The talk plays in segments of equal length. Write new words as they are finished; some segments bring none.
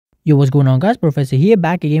Yo, what's going on, guys? Professor here,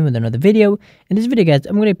 back again with another video. In this video, guys,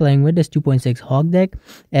 I'm going to be playing with this 2.6 Hog deck.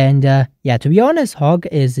 And yeah, to be honest, Hog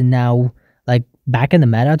is now like back in the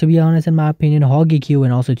meta, to be honest, in my opinion. Hog EQ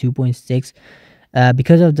and also 2.6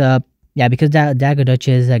 because of the because that Dagger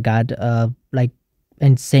Duchess got like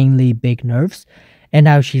insanely big nerfs, and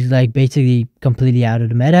now she's like basically completely out of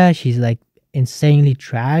the meta. She's like insanely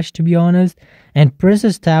trash, to be honest. And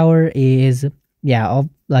Princess Tower is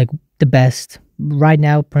like the best right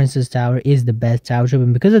now. Princess Tower is the best tower ship,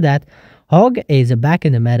 and because of that, Hog is back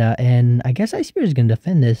in the meta, and I guess Ice Spear is gonna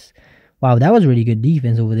defend this. Wow, that was really good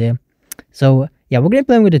defense over there. So yeah, we're gonna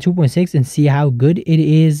play with the 2.6 and see how good it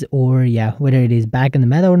is, or yeah, whether it is back in the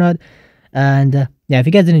meta or not. And yeah, if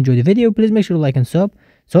you guys did enjoy the video, please make sure to like and sub.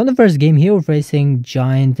 So in the first game here, we're facing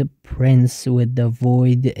Giant Prince with the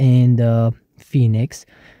Void and the Pheonix.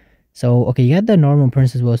 So okay, you got the normal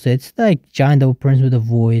Prince as well, so it's like Giant Double Prince with a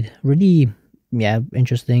Void. Really, yeah,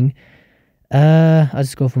 interesting. I'll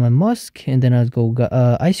just go for my Musk, and then I'll go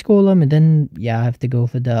Ice Golem, and then yeah, I have to go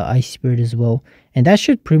for the Ice Spirit as well, and that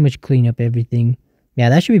should pretty much clean up everything. Yeah,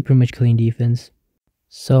 that should be pretty much clean defense.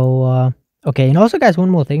 So okay, and also, guys, one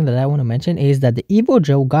more thing that I want to mention is that the Evo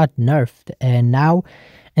Joe got nerfed, and now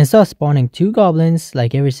instead of spawning 2 goblins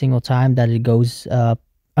like every single time that it goes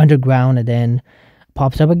underground and then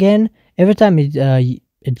pops up again, every time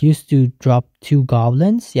it used to drop 2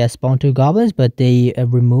 goblins, yeah, spawn 2 goblins, but they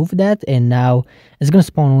removed that, and now it's gonna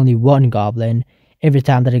spawn only 1 goblin every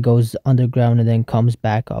time that it goes underground and then comes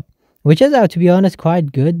back up, which is to be honest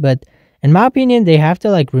quite good. But in my opinion, they have to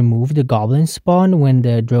like remove the goblin spawn when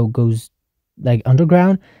the Drow goes like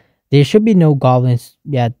underground. There should be no goblins.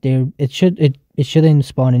 Yeah, it shouldn't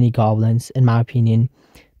spawn any goblins, in my opinion.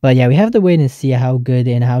 But yeah, we have to wait and see how good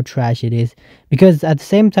and how trash it is, because at the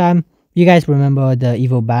same time, you guys remember the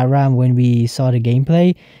Evo Battleground when we saw the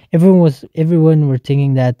gameplay? Everyone were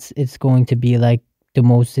thinking that it's going to be like the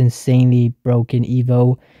most insanely broken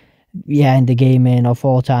Evo, yeah, in the game and of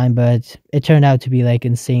all time, but it turned out to be like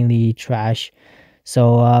insanely trash.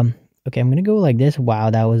 So okay, I'm gonna go like this. Wow,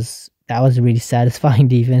 that was a really satisfying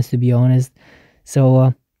defense, to be honest.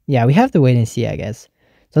 So yeah, we have to wait and see, I guess.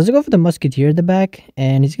 So let's go for the Musketeer at the back,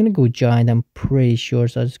 and he's gonna go Giant, I'm pretty sure.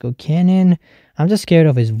 So I'll just go Cannon. I'm just scared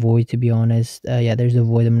of his Void, to be honest. Yeah, there's the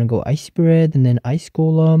Void. I'm gonna go Ice Spirit and then Ice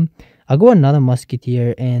Golem. I'll go another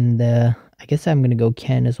Musketeer, and I guess I'm gonna go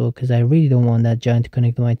Cannon as well, because I really don't want that Giant to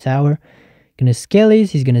connect to my tower. Gonna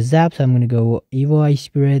Skellies, he's gonna Zap, so I'm gonna go Evo Ice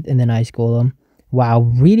Spirit and then Ice Golem. Wow,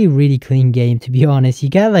 really clean game, to be honest. He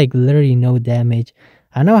got like literally no damage.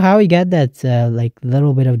 I don't know how he got that like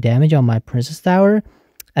little bit of damage on my Princess Tower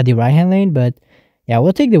at the right hand lane, but yeah,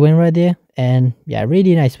 we'll take the win right there. And yeah,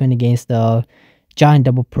 really nice win against the Giant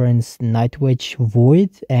Double Prince Night Witch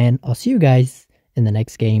Void, and I'll see you guys in the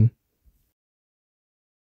next game.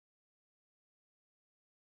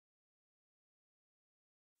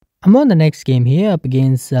 I'm on the next game here up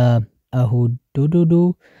against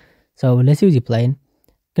Ahudududu. So let's see who's he playing.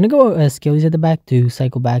 Gonna go Skellies at the back to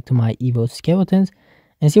cycle back to my Evo Skeletons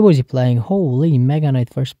and see what he's playing. Holy Mega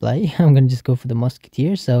Knight first play. I'm gonna just go for the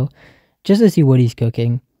Musketeer, so just to see what he's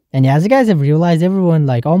cooking. And yeah, as you guys have realized, everyone,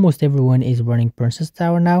 like almost everyone, is running Princess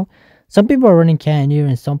Tower now. Some people are running Cannoneer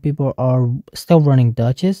and some people are still running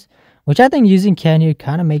Duchess, which I think using Cannoneer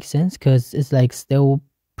kind of makes sense, because it's like still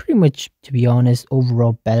pretty much, to be honest,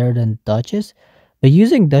 overall better than Duchess. But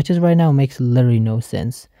using Duchess right now makes literally no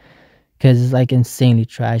sense, because it's like insanely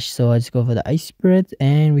trash. So I just go for the Ice Spirit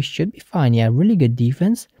and we should be fine. Yeah, really good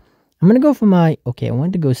defense. I'm gonna go for my, okay, I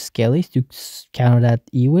wanted to go Skellies to counter that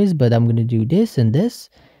E-Wiz, but I'm gonna do this and this.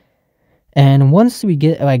 And once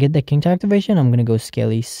I get the King Tower activation, I'm gonna go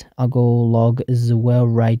Skellies. I'll go Log as well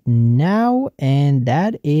right now, and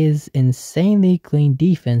that is insanely clean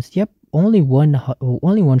defense. Yep, only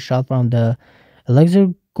one shot from the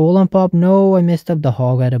Elixir Golem pop. No, I messed up the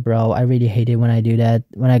Hog at a bro. I really hate it when I do that.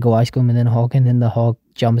 When I go Ice Golem and then Hog, and then the Hog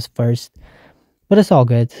jumps first. But it's all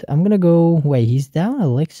good. I'm gonna go. Wait, he's down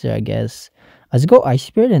Elixir, I guess. Let's go Ice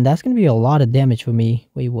Spirit, and that's gonna be a lot of damage for me.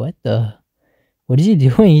 Wait, what is he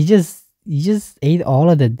doing? He just ate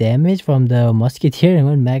all of the damage from the Musketeer and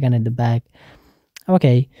went Mega Knight at the back.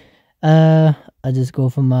 Okay. I just go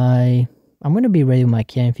for my. I'm gonna be ready with my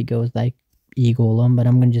Cannon if he goes like E-Golem, but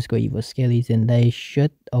I'm gonna just go Evo Skellies, and they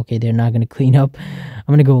should. Okay, they're not gonna clean up.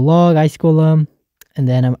 I'm gonna go Log Ice Golem, and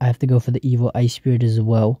then I have to go for the Evo Ice Spirit as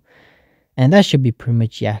well, and that should be pretty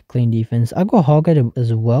much, yeah, clean defense. I'll go Hog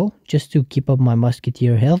as well, just to keep up my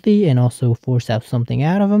Musketeer healthy and also force out something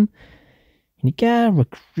out of him. And he got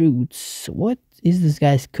recruits. What is this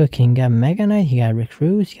guy's cooking? Got Mega Knight, he got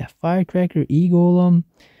recruits, he got Firecracker, E-Golem.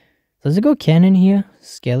 So let's go cannon here,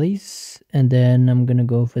 skellies, and then I'm gonna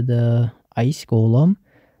go for the ice golem.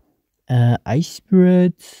 Ice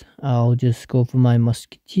spirit. I'll just go for my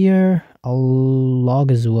musketeer. I'll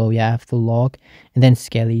log as well. Yeah, I have to log, and then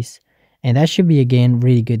skellies. And that should be, again,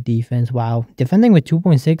 really good defense. Wow. Defending with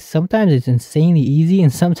 2.6, sometimes it's insanely easy,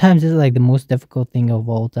 and sometimes it's like the most difficult thing of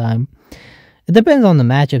all time. It depends on the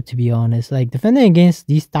matchup, to be honest. Like, defending against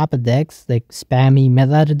these type of decks, like spammy,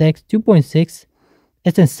 meta decks, 2.6,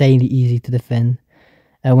 it's insanely easy to defend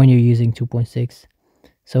when you're using 2.6.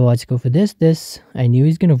 So let's go for this. I knew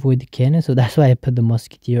he's going to avoid the cannon, so that's why I put the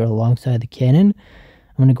musketeer alongside the cannon.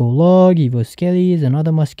 I'm going to go log, Evo Skellies,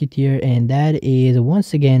 another musketeer, and that is,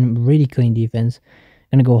 once again, really clean defense.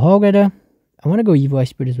 I'm going to go Hog Rider. I want to go Evo Ice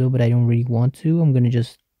Spirit as well, but I don't really want to. I'm going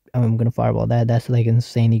to fireball that. That's like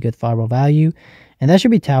insanely good fireball value. And that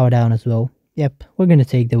should be tower down as well. Yep, we're going to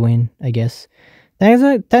take the win, I guess.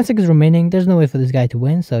 10 seconds remaining. There's no way for this guy to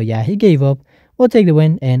win, so yeah, he gave up. We'll take the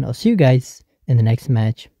win, and I'll see you guys in the next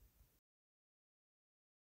match.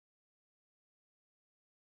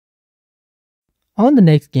 On the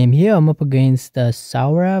next game here, I'm up against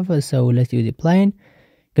Saurav, so let's do the playing.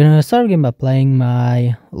 Gonna start again by playing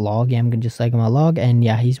my log. Yeah, I'm gonna just cycle my log, and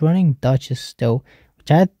yeah, he's running Duchess still, which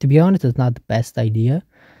to be honest, is not the best idea.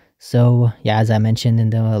 So yeah, as I mentioned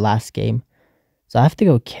in the last game, so I have to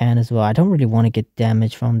go can as well. I don't really want to get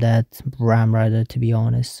damage from that Ram Rider, to be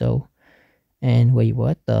honest. So, and wait,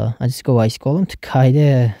 what? I just go Ice Golem to kite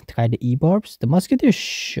the E-Barbs. The Musketeer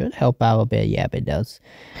should help out a bit. Yeah, it does.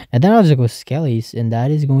 And then I'll just go Skellies, and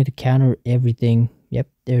that is going to counter everything. Yep,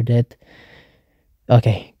 they're dead.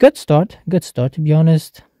 Okay, good start. Good start, to be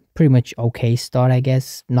honest. Pretty much okay start, I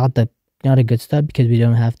guess. Not a good start because we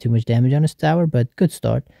don't have too much damage on his tower, but good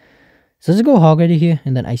start. So let's go Hog Rider here,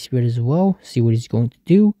 and then Ice Spirit as well. See what he's going to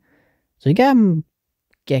do. So you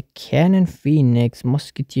get Cannon, Pheonix,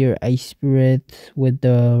 Musketeer, Ice Spirit with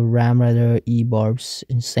the Ram Rider, E-Barbs.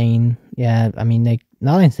 Insane. Yeah, I mean, like,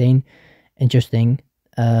 not insane. Interesting.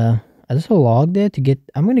 I just logged it to get,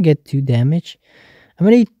 I'm going to get 2 damage. I'm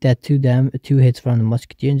going to eat that 2 hits from the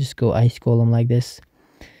Musketeer and just go Ice Golem like this.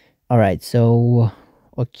 Alright, so,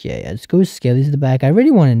 okay, let's go Skellies to the back. I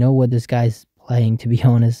really want to know what this guy's playing, to be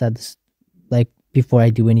honest, like, before I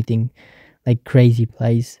do anything, like, crazy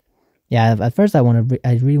plays. Yeah, at first I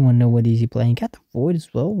really want to know what is he playing. Got the Void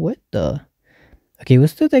as well. What the? Okay, we'll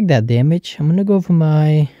still take that damage. I'm gonna go for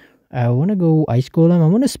my. I want to go Ice Golem. I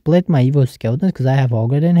want to split my Evo Skeletons because I have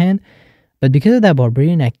Ogre in hand. But because of that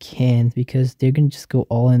Barbarian, I can't because they're gonna just go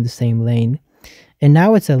all in the same lane. And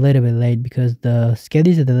now it's a little bit late because the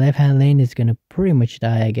Skellies at the left hand lane is gonna pretty much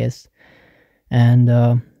die, I guess. And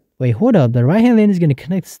wait, hold up. The right hand lane is gonna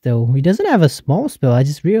connect still. He doesn't have a small spell. I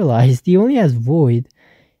just realized he only has Void.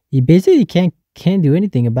 He basically can't do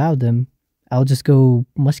anything about them. I'll just go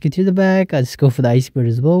Musketeer to the back. I'll just go for the Ice Spirit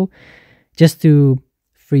as well. Just to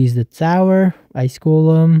freeze the tower. Ice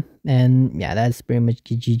Golem. And yeah, that's pretty much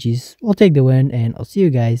GG's. We'll take the win, and I'll see you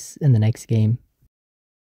guys in the next game.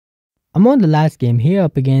 I'm on the last game here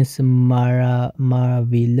up against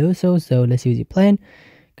Maravilloso. So let's see what he's playing.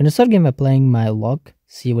 Gonna start game by playing my log.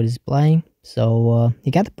 See what he's playing. So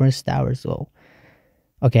he got the Prince Tower as well.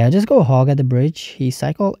 Okay, I'll just go Hog at the bridge. He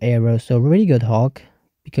cycled Arrow, so really good Hog.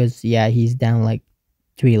 Because, yeah, he's down like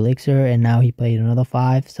 3 elixir, and now he played another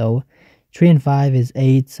 5. So, 3 and 5 is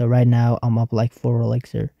 8, so right now I'm up like 4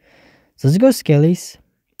 elixir. So let's go Skellies,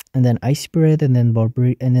 and then Ice Spirit, and then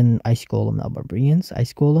Ice Golem, not Barbarians.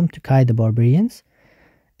 Ice Golem to kite the Barbarians.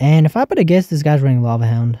 And if I put a guess, this guy's running Lava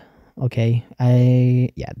Hound. Okay,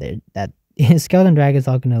 that Skeleton Dragons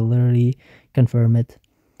are gonna literally confirm it.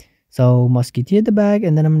 So Musketeer at the back,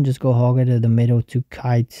 and then I'm gonna just go Hog to the middle to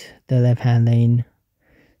kite the left hand lane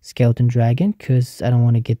Skeleton Dragon, because I don't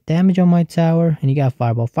want to get damage on my tower. And you got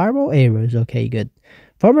Fireball arrows. Okay, good.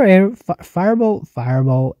 Fireball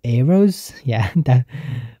arrows. Yeah,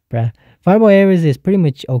 Fireball arrows is pretty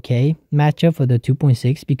much okay matchup for the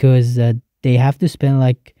 2.6 because they have to spend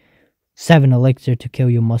like 7 elixir to kill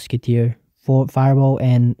your Musketeer for Fireball.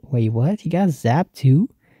 And wait, what? He got zapped too?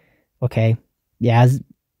 Okay, yeah.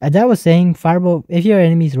 As I was saying, Fireball, if your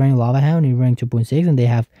enemy is running Lava Hound and you're running 2.6 and they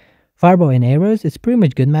have Fireball and Arrows, it's pretty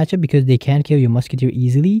much good matchup because they can't kill your Musketeer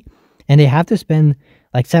easily. And they have to spend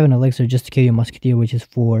like 7 elixir just to kill your Musketeer, which is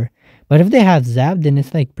 4. But if they have Zap, then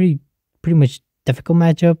it's like pretty much difficult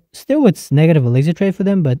matchup. Still, it's negative elixir trade for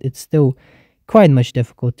them, but it's still quite much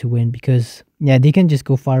difficult to win because, yeah, they can just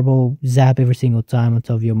go Fireball, Zap every single time on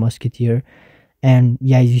top of your Musketeer. And,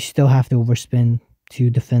 yeah, you still have to overspin to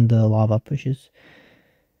defend the lava pushes.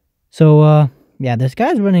 So, yeah, this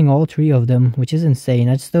guy's running all 3 of them, which is insane.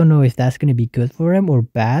 I just don't know if that's going to be good for him or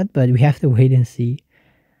bad, but we have to wait and see.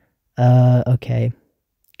 Okay.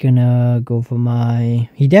 Gonna go for my...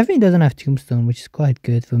 He definitely doesn't have Tombstone, which is quite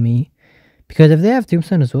good for me. Because if they have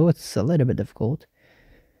Tombstone as well, it's a little bit difficult.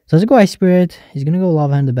 So let's go Ice Spirit. He's gonna go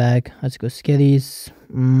Lava Hand in the back. Let's go Skillies.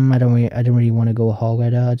 I don't really want to go Hog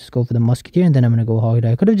right now. I'll just go for the Musketeer, and then I'm gonna go Hog.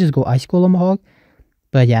 I could have just go Ice Golem Hog.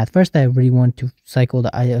 But yeah, at first I really want to cycle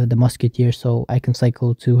the Musketeer so I can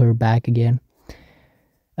cycle to her back again.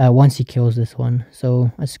 Once he kills this one.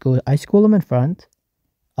 So let's go Ice Golem in front.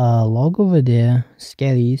 Log over there,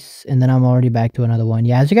 Skellies, and then I'm already back to another one.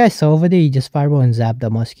 Yeah, as you guys saw over there, he just Fireball and zapped the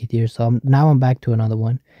Musketeer, so now I'm back to another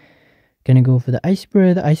one. Gonna go for the Ice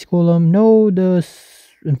Spirit, the Ice Golem. No, the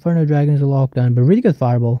Inferno Dragons are locked on, but really good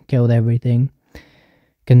Fireball, killed everything.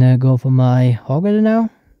 Gonna go for my Hog Rider now,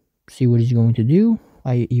 see what he's going to do.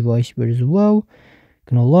 Evil Ice Spirit as well.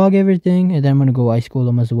 Gonna log everything, and then I'm gonna go Ice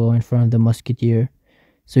Golem as well in front of the Musketeer,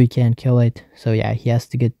 so he can't kill it. So yeah, he has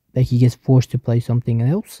to get... Like, he gets forced to play something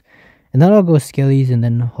else. And then I'll go Skellies and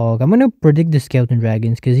then Hog. I'm going to predict the Skeleton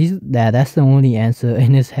Dragons because that's the only answer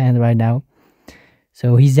in his hand right now.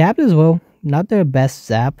 So he zapped as well. Not the best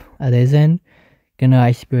zap at his end. Gonna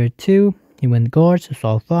Ice Spirit 2. He went guard, so it's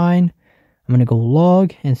all fine. I'm going to go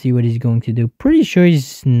Log and see what he's going to do. Pretty sure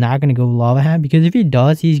he's not going to go Lava Hand because if he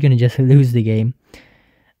does, he's going to just lose the game.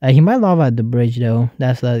 He might Lava at the bridge though.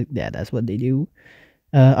 That's what they do.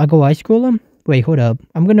 I'll go Ice Golem. Wait, hold up.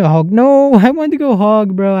 I'm gonna Hog. No, I want to go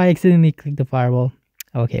Hog, bro. I accidentally clicked the Fireball.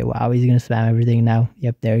 Okay, wow. He's gonna spam everything now.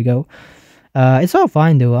 Yep, there we go. It's all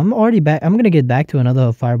fine though. I'm already back. I'm gonna get back to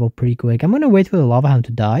another Fireball pretty quick. I'm gonna wait for the Lava Hound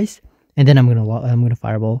to die, and then I'm gonna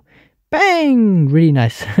Fireball. Bang! Really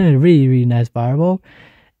nice, really nice Fireball.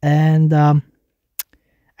 And I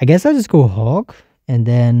guess I'll just go Hog, and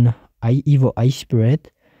then Evil Ice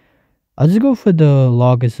Spirit. I'll just go for the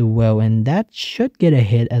Log as well, and that should get a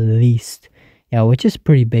hit at least. Yeah, which is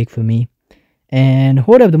pretty big for me. And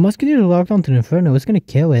hold up, the Musketeer is locked onto the Inferno. It's gonna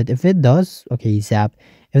kill it. If it does, okay, he zapped.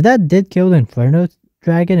 If that did kill the Inferno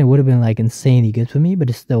Dragon, it would have been like insanely good for me, but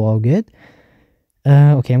it's still all good.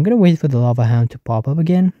 Okay, I'm gonna wait for the Lava Hound to pop up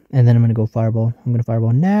again, and then I'm gonna go Fireball. I'm gonna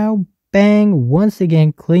Fireball now. Bang! Once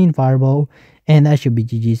again, clean Fireball, and that should be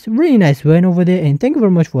GG's. Really nice win over there, and thank you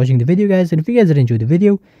very much for watching the video, guys. And if you guys did enjoy the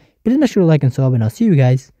video, please make sure to like and sub, and I'll see you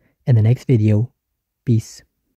guys in the next video. Peace.